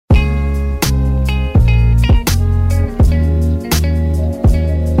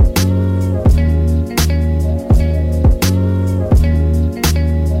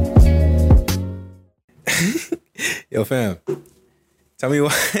Yo, fam, tell me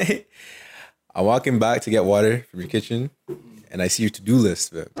why I'm walking back to get water from your kitchen and I see your to-do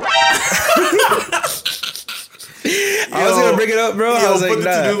list, man. I was gonna bring it up, bro. I was like, put the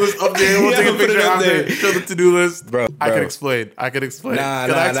nah. to-do list up there. We'll take a picture after. Show the to-do list. Bro. I can explain. Can I explain?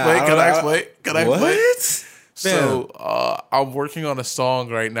 Can I What? explain? So, I'm working on a song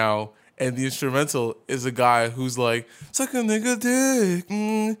right now, and the instrumental is a guy who's like, suck a nigga dick.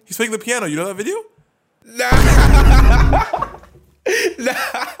 He's playing the piano. You know that video? Nah.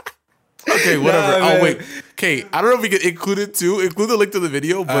 Okay, whatever. Nah, I'll wait. Okay, I don't know if we can include it too. Include the link to the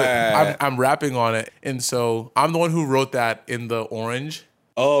video, but I'm rapping on it. And so I'm the one who wrote that in the orange.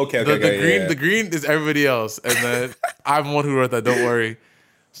 Oh, okay. The green is everybody else. And then I'm the one who wrote that. Don't worry.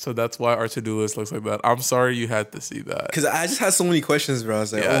 So that's why our to-do list looks like that. I'm sorry you had to see that. Because I just had so many questions, bro. I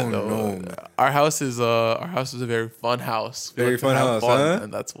was like, no. Our house is a very fun house. Very fun house, huh?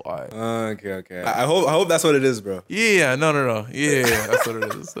 And that's why. Okay. I hope that's what it is, bro. Yeah, no. Yeah, that's what it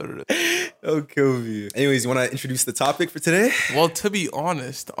is. That's what it is. Don't kill me. Anyways, you want to introduce the topic for today? Well, to be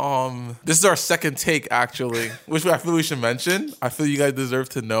honest, this is our second take, actually, which I feel we should mention. I feel you guys deserve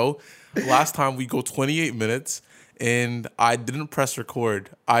to know. Last time we go 28 minutes. And I didn't press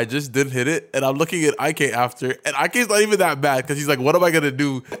record. I just didn't hit it. And I'm looking at Ike after. And Ike's not even that bad because he's like, what am I going to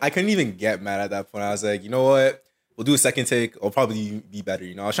do? I couldn't even get mad at that point. I was like, you know what? We'll do a second take. It'll probably be better.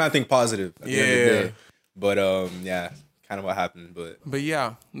 You know, I was trying to think positive at the end of the day. But yeah, kind of what happened. But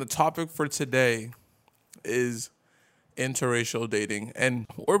yeah, the topic for today is interracial dating. And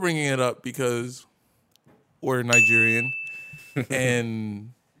we're bringing it up because we're Nigerian.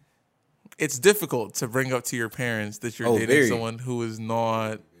 And it's difficult to bring up to your parents that you're dating someone who is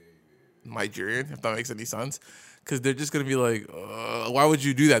not Nigerian, if that makes any sense. Because they're just going to be like, why would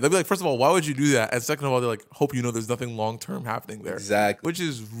you do that? They'll be like, first of all, why would you do that? And second of all, they're like, hope you know there's nothing long-term happening there. Exactly. Which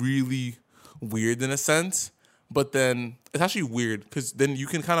is really weird in a sense. But then it's actually weird because then you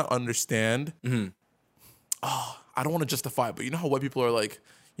can kind of understand. I don't want to justify it, but you know how white people are like,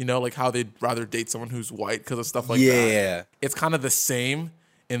 you know, like how they'd rather date someone who's white because of stuff like that. Yeah. It's kind of the same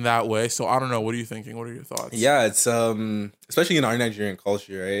in that way. So I don't know. What are you thinking? What are your thoughts? Yeah, it's especially in our Nigerian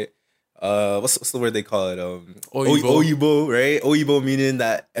culture, right? What's the word they call it? Oyibo, right? Oyibo meaning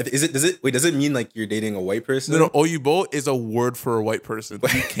that does it mean like you're dating a white person? No, Oyibo is a word for a white person. We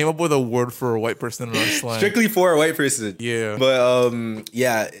came up with a word for a white person in our slang. Strictly for a white person. Yeah. But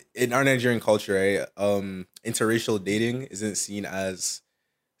yeah, in our Nigerian culture, right? Interracial dating isn't seen as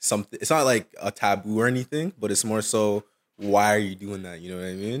something. It's not like a taboo or anything, but it's more so, why are you doing that? You know what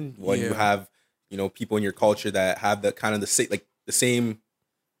I mean? When you have, you know, people in your culture that have the kind of the same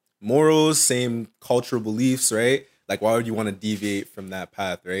morals, same cultural beliefs, right? Like, why would you want to deviate from that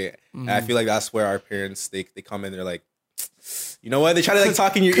path, right? And I feel like that's where our parents, they come in, they're like, you know what? They try to like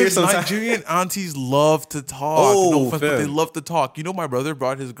talk in your ear sometimes. Nigerian aunties love to talk. No offense, but they love to talk. You know, my brother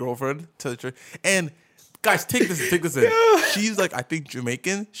brought his girlfriend to the church, and guys, take this in. Yeah. She's like, I think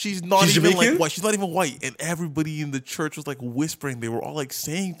Jamaican. She's even Jamaican? Like white. She's not even white. And everybody in the church was like whispering. They were all like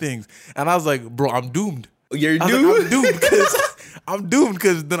saying things. And I was like, bro, I'm doomed. You're doomed? Like, I'm doomed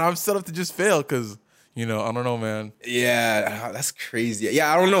because then I'm set up to just fail because, you know, I don't know, man. Yeah, that's crazy.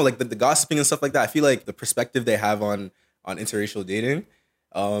 Yeah, I don't know. Like the gossiping and stuff like that. I feel like the perspective they have on interracial dating,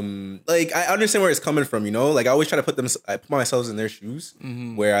 like I understand where it's coming from, you know? Like I always try to put myself in their shoes,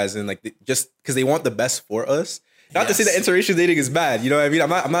 whereas in like just because they want the best for us. Not to say that interracial dating is bad, you know what I mean?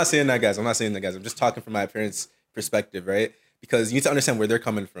 I'm not saying that, guys. I'm just talking from my parents' perspective, right? Because you need to understand where they're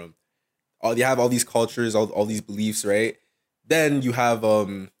coming from. You have all these cultures, all these beliefs, right? Then you have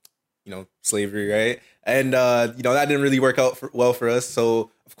you know, slavery, right? And you know, that didn't really work out well for us. So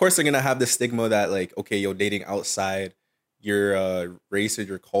of course they're gonna have this stigma that like, okay, you're dating outside your race or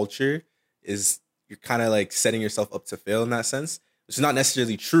your culture you're kind of like setting yourself up to fail in that sense, which is not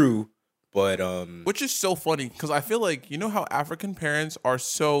necessarily true, but which is so funny because I feel like, you know how African parents are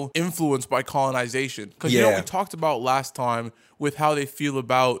so influenced by colonization, because you know we talked about last time with how they feel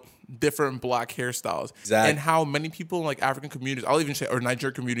about different black hairstyles, and how many people in like African communities, I'll even say, or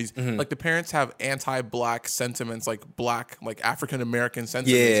Nigerian communities, like the parents have anti-black sentiments, like black, like African American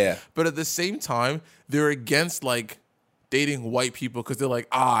sentiments, but at the same time they're against like dating white people because they're like,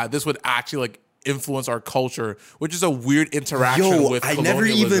 this would actually like influence our culture, which is a weird interaction with colonialism. I never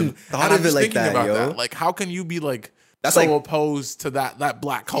even thought of it like that, that. Like, how can you be like so opposed to that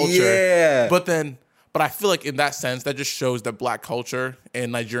black culture? But I feel like in that sense, that just shows that black culture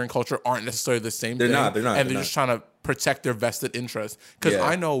and Nigerian culture aren't necessarily the same thing. They're not. And they're just trying to protect their vested interests. Because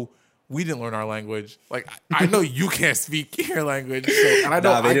I know we didn't learn our language. Like, I know you can't speak your language. So, and I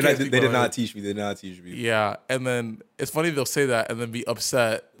know they did not teach me. They did not teach me. Yeah. And then it's funny they'll say that and then be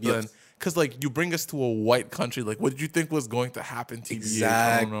upset. Then because like you bring us to a white country. Like, what did you think was going to happen to you?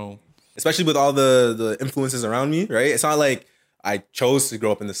 Exactly. I don't know. Especially with all the influences around me, right? It's not like I chose to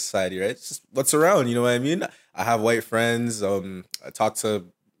grow up in this society, right? It's just what's around, you know what I mean? I have white friends. I talk to,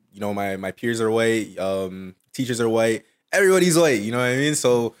 my peers are white. Teachers are white. Everybody's white, you know what I mean?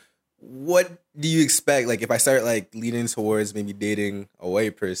 So what do you expect? Like, if I start like leaning towards maybe dating a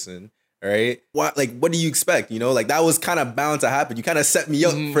white person, right? What do you expect? Like that was kind of bound to happen. You kind of set me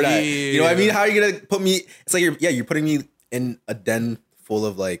up for that. You know what I mean? How are you gonna put me? It's like you're putting me in a den full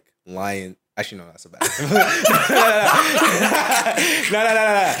of like lion. Actually, no, that's a bad. No.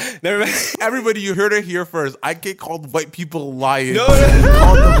 Never mind. Everybody, you heard it here first. I get called white people lions. No.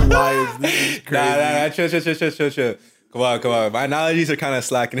 Called them lions. This is crazy. Chill. Come on. My analogies are kind of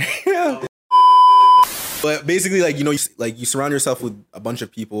slacking. But basically, like, you surround yourself with a bunch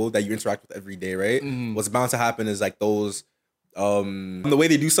of people that you interact with every day, right? Mm-hmm. What's bound to happen is like those, the way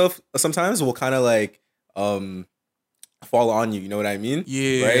they do stuff sometimes will kind of like, fall on you know what I mean?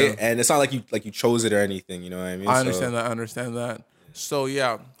 Yeah. Right? And it's not like you chose it or anything, you know what I mean? I understand that. So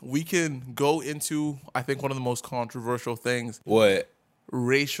yeah, we can go into, I think, one of the most controversial things. What?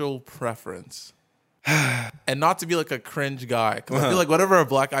 Racial preference. And not to be like a cringe guy, because I feel like whenever a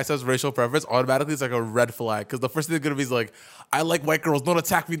black guy says racial preference, automatically it's like a red flag, because the first thing they're going to be is like, I like white girls, don't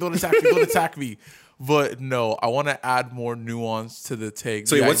attack me. But no, I want to add more nuance to the take.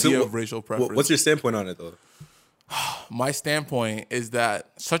 So the idea of racial preference. What's your standpoint on it though? My standpoint is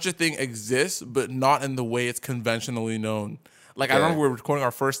that such a thing exists, but not in the way it's conventionally known. Like, I remember we were recording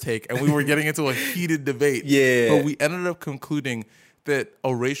our first take, and we were getting into a heated debate. Yeah. But we ended up concluding that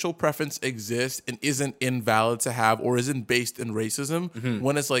a racial preference exists and isn't invalid to have, or isn't based in racism,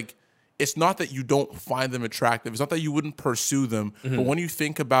 when it's like, it's not that you don't find them attractive. It's not that you wouldn't pursue them. But when you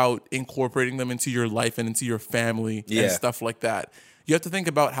think about incorporating them into your life and into your family and stuff like that, you have to think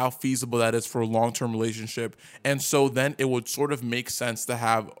about how feasible that is for a long-term relationship. And so then it would sort of make sense to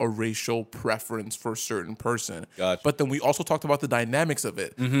have a racial preference for a certain person. Gotcha. But then we also talked about the dynamics of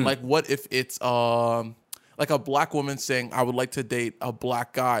it. Like, what if it's like a black woman saying, I would like to date a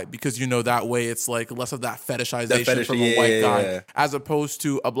black guy, because, that way it's like less of that fetishization from a white guy, as opposed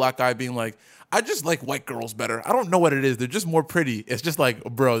to a black guy being like, I just like white girls better. I don't know what it is. They're just more pretty. It's just like,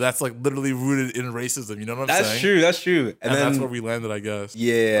 bro, that's like literally rooted in racism. You know what I'm saying? That's true. And then, that's where we landed, I guess.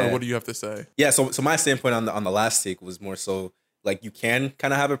 Yeah. What do you have to say? Yeah. So my standpoint on the last take was more so like, you can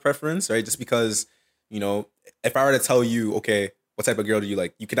kind of have a preference, right? Just because, if I were to tell you, okay, what type of girl do you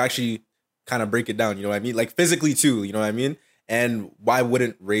like? You could actually kind of break it down. You know what I mean? Like physically too. You know what I mean? And why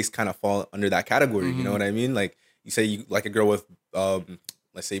wouldn't race kind of fall under that category? You know what I mean? Like, you say you like a girl with,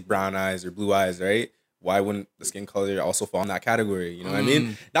 let's say brown eyes or blue eyes, right? Why wouldn't the skin color also fall in that category? You know what I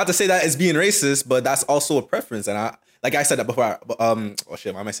mean? Not to say that it's being racist, but that's also a preference. And I said that before. Oh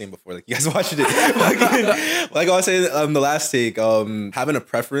shit, why am I saying before? Like, you guys watched it. Like I was saying the last take, having a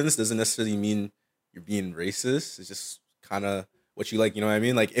preference doesn't necessarily mean you're being racist. It's just kind of what you like. You know what I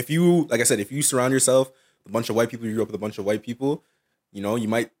mean? Like, if you surround yourself with a bunch of white people, you grew up with a bunch of white people, you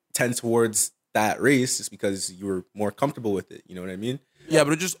might tend towards that race just because you were more comfortable with it. You know what I mean? Yeah,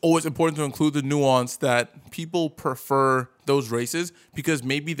 but it's just always important to include the nuance that people prefer those races because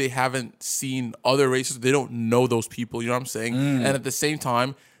maybe they haven't seen other races. They don't know those people. You know what I'm saying? And at the same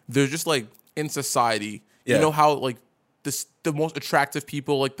time, they're just like in society. You know how like the most attractive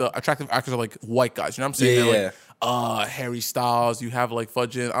people, like the attractive actors, are like white guys. You know what I'm saying? They're like Harry Styles. You have like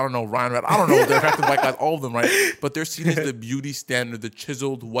fudging. I don't know, Ryan Reynolds. I don't know the attractive white guys. All of them, right? But they're seen as the beauty standard. The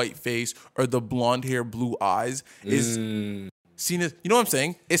chiseled white face or the blonde hair, blue eyes is seen as, you know what I'm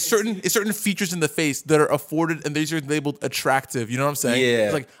saying? It's certain features in the face that are afforded and these are labeled attractive. You know what I'm saying? Yeah.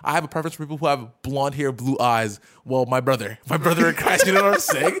 It's like, I have a preference for people who have blonde hair, blue eyes. Well, my brother in Christ, you know what I'm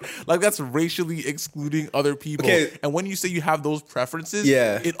saying? Like, that's racially excluding other people. Okay. And when you say you have those preferences,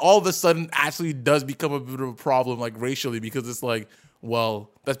 it all of a sudden actually does become a bit of a problem, like racially, because it's like, well,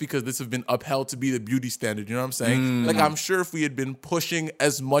 that's because this has been upheld to be the beauty standard. You know what I'm saying? Like, I'm sure if we had been pushing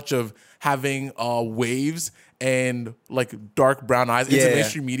as much of having waves and like dark brown eyes into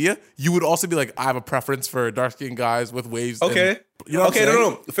mainstream media, you would also be like, I have a preference for dark skinned guys with waves. Okay. And, you know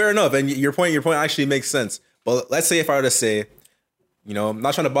no, fair enough. And your point actually makes sense. But let's say if I were to say, I'm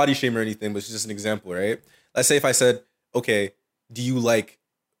not trying to body shame or anything, but it's just an example, right? Let's say if I said, okay, do you like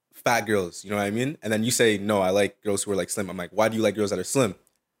fat girls? You know what I mean? And then you say, no, I like girls who are like slim. I'm like, why do you like girls that are slim?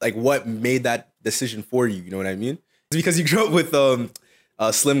 Like, what made that decision for you? You know what I mean? Is it because you grew up with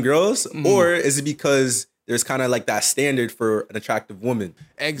slim girls? Or is it because there's kind of like that standard for an attractive woman?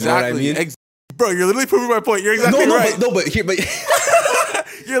 Exactly. You know what I mean? Bro, you're literally proving my point. You're exactly right. But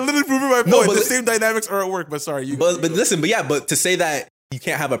you're literally proving my point. The same dynamics are at work, but sorry. But to say that you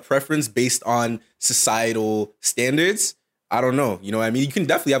can't have a preference based on societal standards. I don't know. You know what I mean? You can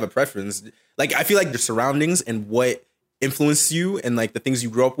definitely have a preference. Like, I feel like the surroundings and what influence you and like the things you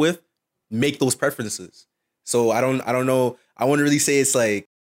grew up with make those preferences. So I don't know. I wouldn't really say it's like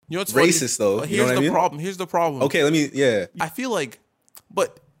racist though. Here's you know what the I mean? problem. Here's the problem. Okay, I feel like,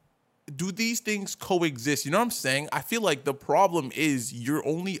 but do these things coexist? You know what I'm saying? I feel like the problem is you're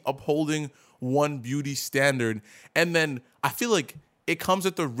only upholding one beauty standard, and then I feel like it comes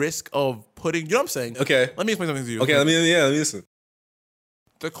at the risk of putting, you know what I'm saying? Okay. Let me explain something to you. Okay, let me listen.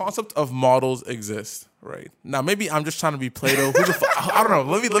 The concept of models exists, right? Now, maybe I'm just trying to be Plato. I don't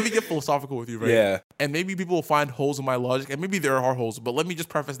know. Let me get philosophical with you, right? Yeah. And maybe people will find holes in my logic, and maybe there are holes, but let me just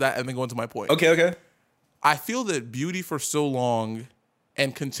preface that and then go into my point. Okay. I feel that beauty for so long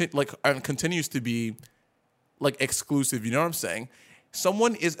and continues to be like exclusive. You know what I'm saying?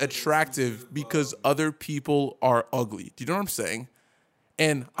 Someone is attractive because other people are ugly. Do you know what I'm saying?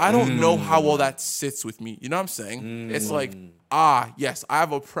 And I don't know how well that sits with me. You know what I'm saying? It's like, yes, I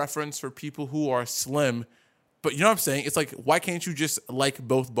have a preference for people who are slim. But you know what I'm saying? It's like, why can't you just like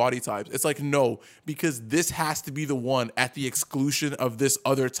both body types? It's like, no, because this has to be the one at the exclusion of this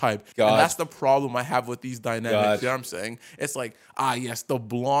other type. And that's the problem I have with these dynamics. You know what I'm saying? It's like, yes, the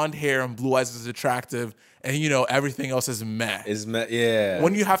blonde hair and blue eyes is attractive. And, you know, everything else is meh. Yeah.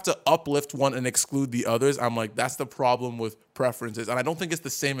 When you have to uplift one and exclude the others, I'm like, that's the problem with preferences. And I don't think it's the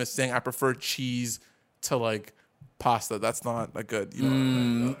same as saying I prefer cheese to like pasta. That's not a good, you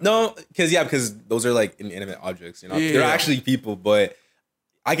know. No, because those are like inanimate objects, you know. They're actually people, but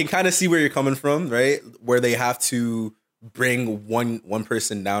I can kind of see where you're coming from, right? Where they have to bring one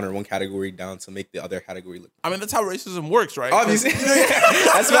person down or one category down to make the other category look. I mean, that's how racism works, right? Obviously.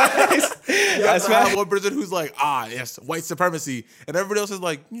 That's nice. That's right. One person who's like, yes, white supremacy, and everybody else is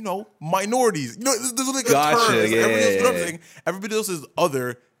like, you know, minorities. You know, there's like a term. Yeah, everybody else, you know what I'm saying? Everybody else is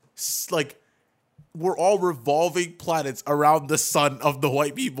other, like, we're all revolving planets around the sun of the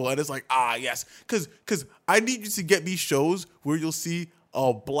white people. And it's like, yes. Because I need you to get me shows where you'll see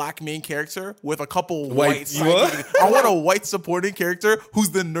a black main character with a couple white side. I want a white supporting character who's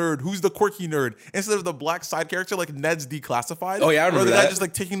the nerd, who's the quirky nerd, instead of the black side character like Ned's Declassified. Oh, yeah, I remember the that. guy just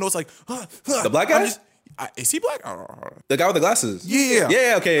like taking notes like, The black guy? Is he black? I don't know. The guy with the glasses.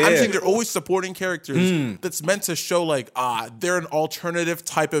 Yeah. Okay. I'm saying they're always supporting characters that's meant to show like, they're an alternative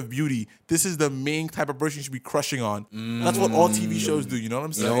type of beauty. This is the main type of person you should be crushing on. That's what all TV shows do. You know what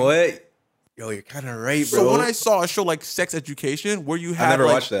I'm saying? You know what? Yo, you're kind of right, bro. So when I saw a show like Sex Education, where you have I never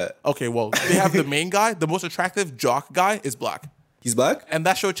watched that. Okay, well, they have the main guy, the most attractive jock guy is black. He's black? And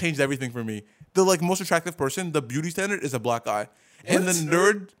that show changed everything for me. The like most attractive person, the beauty standard is a black guy. And the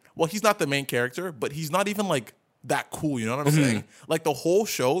nerd, well, he's not the main character, but he's not even like that cool, you know what I'm saying? Like the whole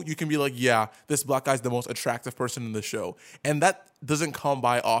show, you can be like, yeah, this black guy's the most attractive person in the show. And that doesn't come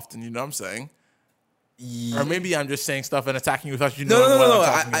by often, you know what I'm saying? Or maybe I'm just saying stuff and attacking you without you knowing what I'm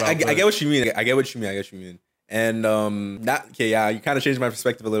talking about. I get what you mean. I get what you mean. And you kind of changed my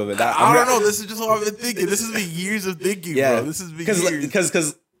perspective a little bit. I don't know. This is just what I've been thinking. This has been years of thinking, bro. This has been years.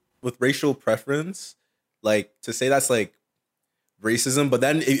 Because with racial preference, like to say that's like racism, but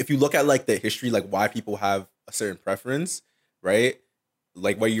then if you look at like the history, like why people have a certain preference, right?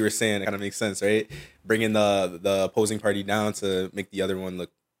 Like what you were saying, it kind of makes sense, right? Bringing the opposing party down to make the other one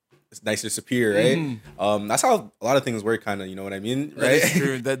look nicer, superior, right? That's how a lot of things work, kind of. You know what I mean, right? That is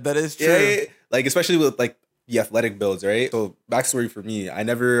true. That is true. Yeah, like especially with like the athletic builds, right? So backstory for me, I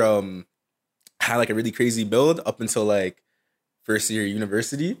never had like a really crazy build up until like first year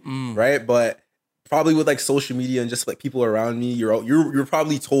university, right? But probably with like social media and just like people around me, you're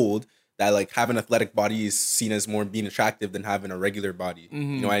probably told that like having an athletic body is seen as more being attractive than having a regular body.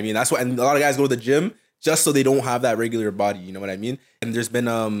 You know what I mean? That's why, and a lot of guys go to the gym just so they don't have that regular body. You know what I mean? And there's been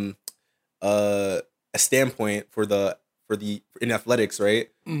a standpoint in athletics, right?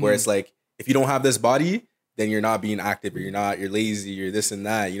 Where it's like, if you don't have this body, then you're not being active, or you're lazy, you're this and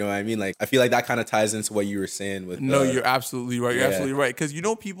that. You know what I mean? Like, I feel like that kind of ties into what you were saying with. No, you're absolutely right. You're absolutely right. Because you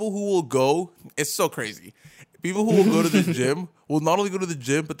know, people who will go, it's so crazy. People who will go to the gym will not only go to the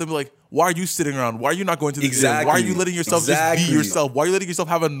gym, but they'll be like, why are you sitting around? Why are you not going to the gym? Why are you letting yourself just be yourself? Why are you letting yourself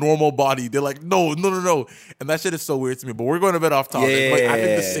have a normal body? They're like, no. And that shit is so weird to me. But we're going a bit off topic. Like, I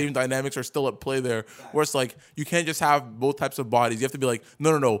think the same dynamics are still at play there, where it's like, you can't just have both types of bodies. You have to be like,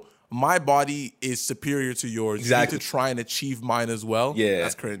 no. My body is superior to yours. Exactly. You need to try and achieve mine as well. Yeah.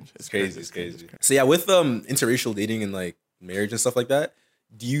 That's cringe. It's crazy. So yeah, with interracial dating and like marriage and stuff like that,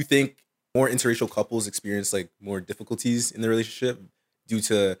 do you think more interracial couples experience like more difficulties in the relationship due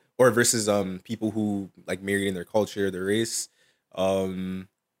to, or versus people who like married in their culture, their race? Or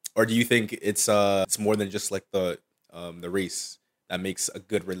do you think it's more than just like the race that makes a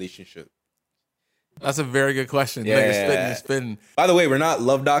good relationship? That's a very good question. Yeah. Like, you're spitting. By the way, we're not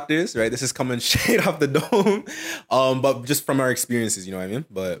love doctors, right? This is coming straight off the dome. But just from our experiences, you know what I mean?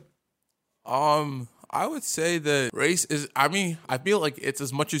 But I would say that race is, I mean, I feel like it's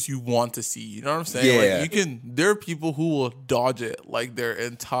as much as you want to see. You know what I'm saying? Yeah. Like there are people who will dodge it like their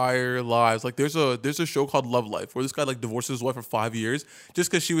entire lives. Like there's a show called Love Life where this guy like divorces his wife for 5 years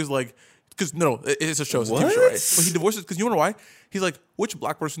just because she was like, because no, it's a show, it's a TV show, right? But he divorces because you know why? He's like, which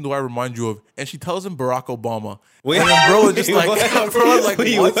black person do I remind you of? And she tells him Barack Obama. Wait, and then bro is just like, what? bro, like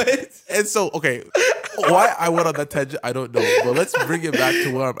Wait, what? And so, okay, why I went on that tangent, I don't know. But let's bring it back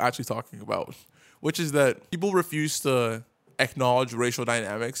to what I'm actually talking about, which is that people refuse to acknowledge racial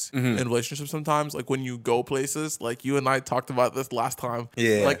dynamics in relationships sometimes. Like when you go places, like you and I talked about this last time.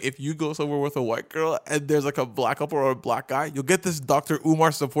 Yeah. Like if you go somewhere with a white girl and there's like a black couple or a black guy, you'll get this Dr.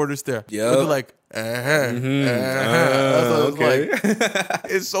 Umar supporter stare. Yeah. They're like, okay. Like,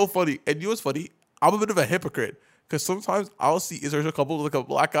 it's so funny. And you know what's funny? I'm a bit of a hypocrite because sometimes I'll see interracial couple with like a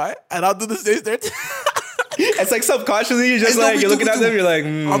black guy and I'll do the same stare. It's like subconsciously, you're just like, you're looking at them, you're like,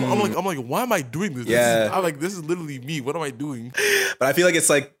 I'm like, why am I doing this? Yeah. I'm like, this is literally me. What am I doing? But I feel like it's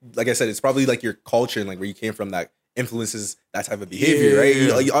like I said, it's probably like your culture and like where you came from that influences that type of behavior, right?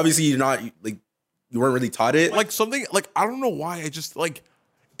 You, obviously, you're not like you weren't really taught it. Like something like I don't know why I just like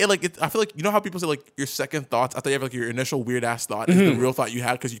it. Like it, I feel like you know how people say like your second thoughts after you have like your initial weird ass thought is the real thought you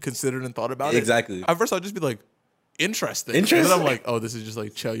had because you considered and thought about it. Exactly. At first, I'd just be like, interesting. And then I'm like, oh, this is just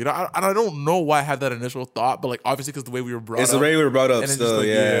like chill. You know, I don't know why I had that initial thought, but like obviously because the way we were brought up. It's the way we were brought up still, like,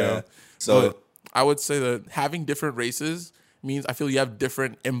 yeah. So but I would say that having different races means I feel you have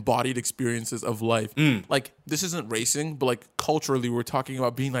different embodied experiences of life. Like this isn't racing, but like culturally we're talking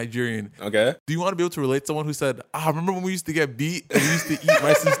about being Nigerian. Okay. Do you want to be able to relate to someone who said, remember when we used to get beat and we used to eat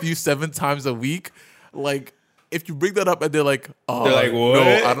rice and stew 7 times a week? Like if you bring that up and they're like, what? No, I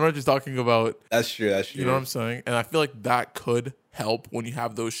don't know what you're talking about. That's true. You know what I'm saying? And I feel like that could help when you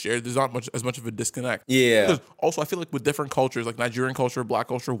have those shared. There's not as much of a disconnect. Yeah. Because also I feel like with different cultures, like Nigerian culture, black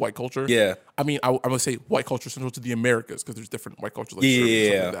culture, white culture. Yeah. I mean, I'm gonna say white culture central to the Americas because there's different white cultures like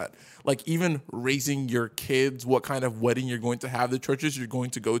Serbian, stuff like that. Like even raising your kids, what kind of wedding you're going to have, the churches you're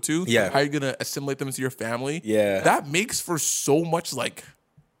going to go to, how you're gonna assimilate them into your family. Yeah. That makes for so much like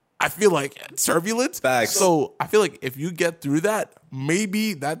I feel like turbulence. Facts. So I feel like if you get through that,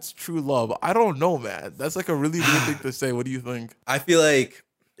 maybe that's true love. I don't know, man. That's like a really weird thing to say. What do you think? I feel like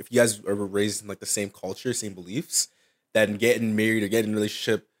if you guys were raised in like the same culture, same beliefs, then getting married or getting in a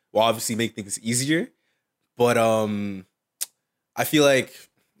relationship will obviously make things easier. But I feel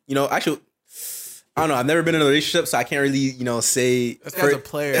like, you know, actually, I don't know. I've never been in a relationship, so I can't really, you know, say. This guy's a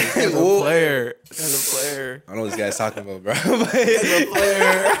player. This guy's a player. This guy's a player. I don't know what this guy's talking about, bro. He's a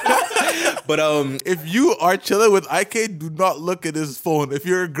player. But if you are chilling with Ike, do not look at his phone. If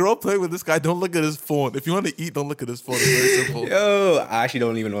you're a girl playing with this guy, don't look at his phone. If you want to eat, don't look at his phone. It's very simple. Yo, I actually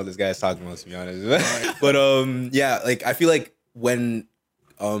don't even know what this guy's talking about, to be honest. Right. But yeah, like I feel like when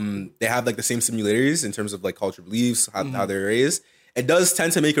they have like the same similarities in terms of like cultural beliefs, how they're raised, it does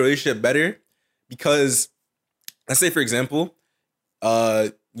tend to make a relationship better. Because let's say, for example,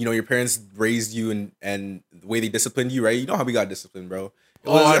 you know, your parents raised you and the way they disciplined you, right? You know how we got disciplined, bro.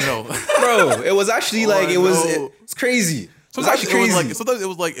 I know. Bro, it was actually like, it's crazy. Sometimes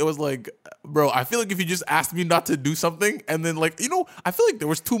it was like, bro, I feel like if you just asked me not to do something and then like, you know, I feel like there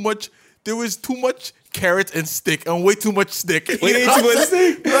was too much carrot and stick and way too much stick. Way too much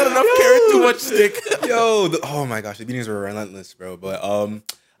stick? Not enough carrot, too much stick. Yo, oh my gosh, the beatings were relentless, bro. But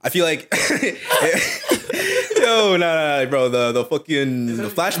I feel like, yo, nah, bro, the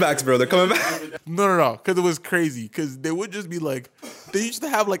flashbacks, bro, they're coming back. No, because it was crazy. Because they would just be like, they used to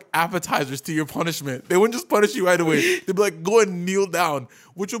have like appetizers to your punishment. They wouldn't just punish you right away. They'd be like, go and kneel down,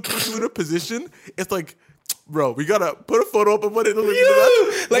 which will put you in a position. It's like, bro, we gotta put a photo up and put it like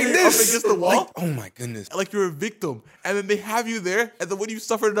this up against the wall. Like, oh my goodness, like you're a victim, and then they have you there, and then when you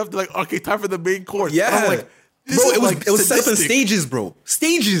suffered enough, they're like, okay, time for the main course. Yeah, and I'm like. It was set up in stages, bro.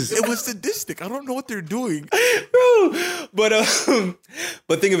 Stages. It was sadistic. I don't know what they're doing, bro. But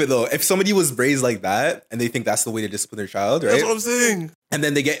think of it though. If somebody was raised like that and they think that's the way to discipline their child, right? That's what I'm saying. And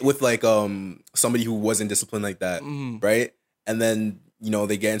then they get with like somebody who wasn't disciplined like that, right? And then you know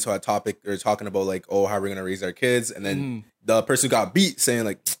they get into a topic or talking about like, oh, how we're gonna raise our kids, and then the person who got beat saying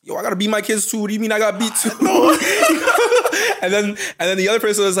like, yo, I gotta beat my kids too. What do you mean I got beat too? And then the other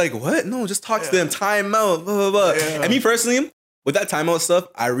person was like, what? No, just talk to them. Time out. Blah, blah, blah. And me personally, with that timeout stuff,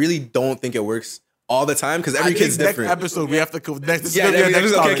 I really don't think it works all the time because every kid's different. Next episode we have to go next. Yeah,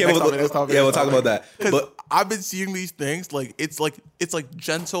 next topic. We'll talk about that. But I've been seeing these things like it's like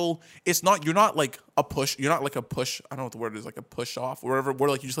gentle. It's not you're not like a push. You're not like a push. I don't know what the word is, like a push off or whatever. Where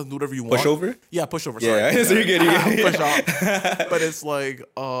like you just like do whatever you want. Push over? Yeah, push over. Sorry. Yeah, so you're good. Push off. But it's like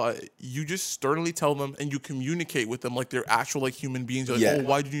you just sternly tell them and you communicate with them like they're actual like human beings. You're like, oh,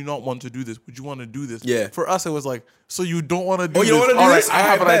 why did you not want to do this? Would you want to do this? Yeah. For us, it was like, so you don't want to do this? Oh, you don't want to do this? I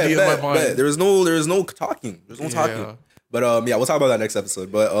have an idea in my mind. There was no talking. There's no talking. But yeah, we'll talk about that next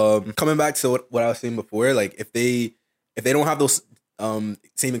episode. But coming back to what I was saying before, like if they don't have those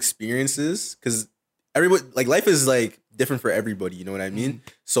same experiences, because everybody like life is like different for everybody, you know what I mean? Mm-hmm.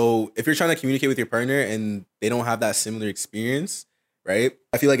 So if you're trying to communicate with your partner and they don't have that similar experience, right?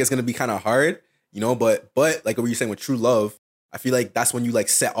 I feel like it's gonna be kind of hard, you know. But like what you're saying with true love, I feel like that's when you like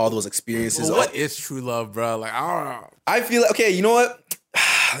set all those experiences. Well, what is true love, bro? Like I feel like, okay, you know what?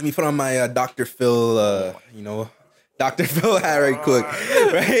 Let me put on my Dr. Phil, Dr. Phil hat right quick,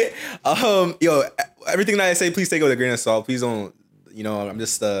 right? Yo, everything that I say, please take it with a grain of salt. Please don't, I'm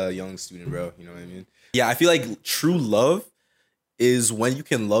just a young student, bro. You know what I mean? Yeah, I feel like true love is when you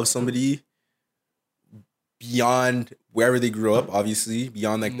can love somebody beyond wherever they grew up, obviously,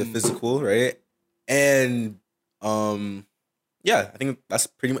 beyond like the physical, right? And yeah, I think that's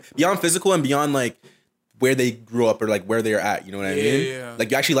pretty much beyond physical and beyond like where they grew up or like where they're at. You know what I mean? Yeah.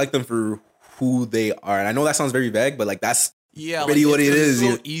 Like you actually like them for who they are. And I know that sounds very vague, but like that's really what it is.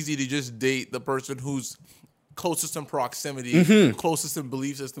 It's so easy to just date the person who's closest in proximity, closest in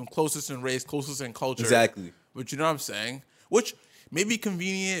belief system, closest in race, closest in culture. Exactly. But you know what I'm saying? Which may be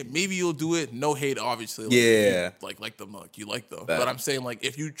convenient. Maybe you'll do it. No hate, obviously. Like, yeah. Like the mug. You like them. But I'm saying, like,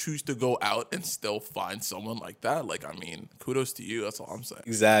 if you choose to go out and still find someone like that, like, I mean, kudos to you. That's all I'm saying.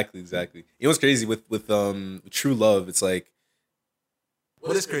 Exactly. You know what's crazy with true love? It's like,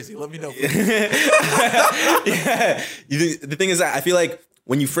 what is crazy? Let me know. Yeah. The thing is that I feel like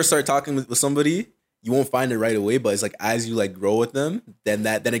when you first start talking with somebody, you won't find it right away, but it's like as you like grow with them, then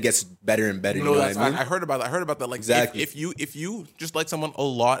it gets better and better. You know what I mean? I heard about that. Like exactly. If you just like someone a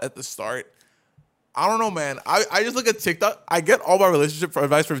lot at the start, I don't know, man. I just look at TikTok. I get all my relationship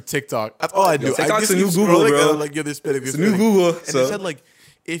advice from TikTok. That's all I do. TikTok's a new Google, bro. Like, yeah, they're spinning. It's a new Google. And they said like,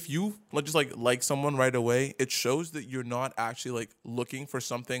 if you just like someone right away, it shows that you're not actually like looking for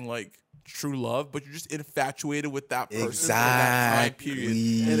something like true love, but you're just infatuated with that person for that time period.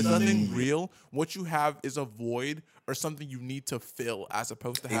 And it's nothing real. What you have is a void or something you need to fill as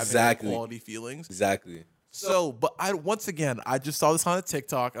opposed to having quality feelings. Exactly. So, but I just saw this on a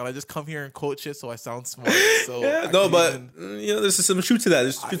TikTok and I just come here and quote shit so I sound smart. So yeah, there's some truth to that.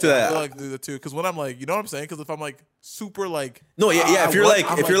 There's truth to that. I feel like do that too. Because when I'm like, you know what I'm saying? Because if I'm like super like if you're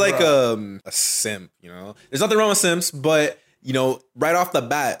like a simp, there's nothing wrong with simps, but right off the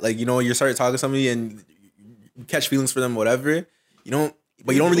bat, like you start talking to somebody and you catch feelings for them, whatever, but you don't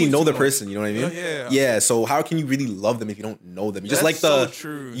really know the person, you know what I mean? Yeah. So how can you really love them if you don't know them? You just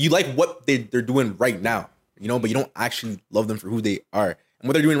you like what they're doing right now, but you don't actually love them for who they are. And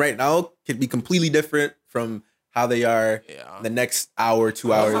what they're doing right now can be completely different from how they are the next hour,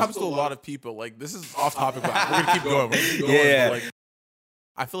 2 hours. That happens to a lot of people. Like, this is off topic, but we're gonna keep going. Yeah. Like,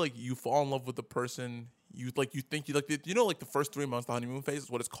 I feel like you fall in love with the person. You think you like the first 3 months, the honeymoon phase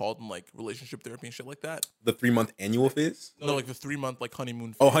is what it's called in like relationship therapy and shit like that. The 3 month annual phase? No, like the 3 month like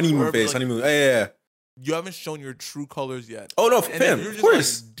honeymoon phase. Oh, honeymoon phase, like, honeymoon. Yeah. You haven't shown your true colors yet. Oh no, fam, you're just, of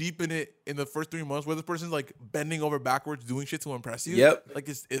course. Like, deep in it in the first 3 months where the person's like bending over backwards doing shit to impress you. Yep. Like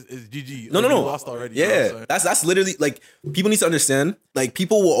it's GG. No. You lost already. Yeah. You know that's literally like people need to understand. Like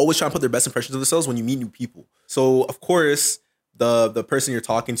people will always try and put their best impressions of themselves when you meet new people. So of course the person you're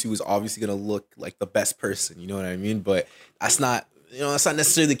talking to is obviously gonna look like the best person. You know what I mean? But that's not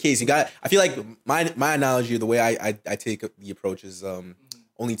necessarily the case. I feel like my analogy, the way I take the approach is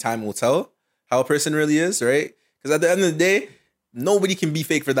only time will tell how a person really is, right? Because at the end of the day, nobody can be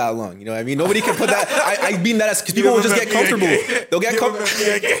fake for that long. You know what I mean? Nobody can put that. I mean that as people will just get comfortable. They'll get comfortable.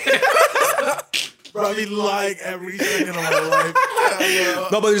 Bro, I be lying every second of my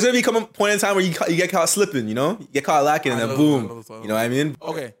life. No, but there's gonna be a point in time where you get caught slipping. You get caught lacking, and then boom. You know what I mean?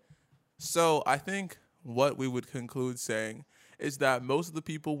 Okay, so I think what we would conclude saying is that most of the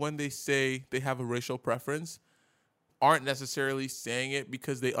people, when they say they have a racial preference, aren't necessarily saying it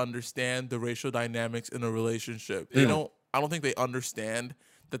because they understand the racial dynamics in a relationship. I don't think they understand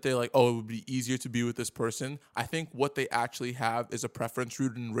that they're like, oh, it would be easier to be with this person. I think what they actually have is a preference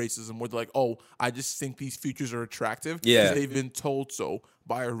rooted in racism where they're like, oh, I just think these features are attractive because they've been told so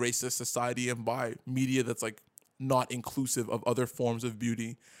by a racist society and by media that's like not inclusive of other forms of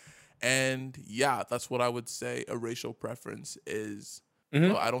beauty. And yeah, that's what I would say a racial preference is.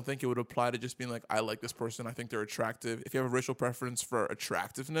 I don't think it would apply to just being like, I like this person, I think they're attractive. If you have a racial preference for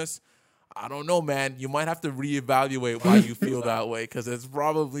attractiveness, I don't know, man. You might have to reevaluate why you feel that way, because it's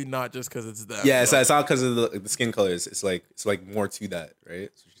probably not just because it's them. Yeah, it's not because of the skin colors. It's like more to that, right?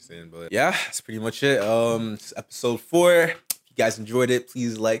 That's what you're saying. But yeah, that's pretty much it. This is episode 4. If you guys enjoyed it,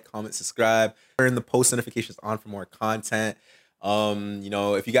 please like, comment, subscribe, turn the post notifications on for more content.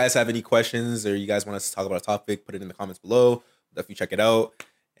 If you guys have any questions or you guys want us to talk about a topic, put it in the comments below. Definitely check it out.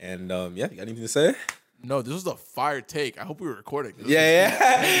 And you got anything to say? No, this was a fire take. I hope we were recording.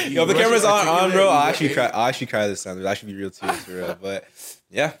 Yeah. Yo, if the camera's on, bro, I'll actually cry this time. It'll actually be real tears for real. But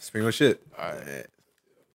yeah, that's pretty much it. All right.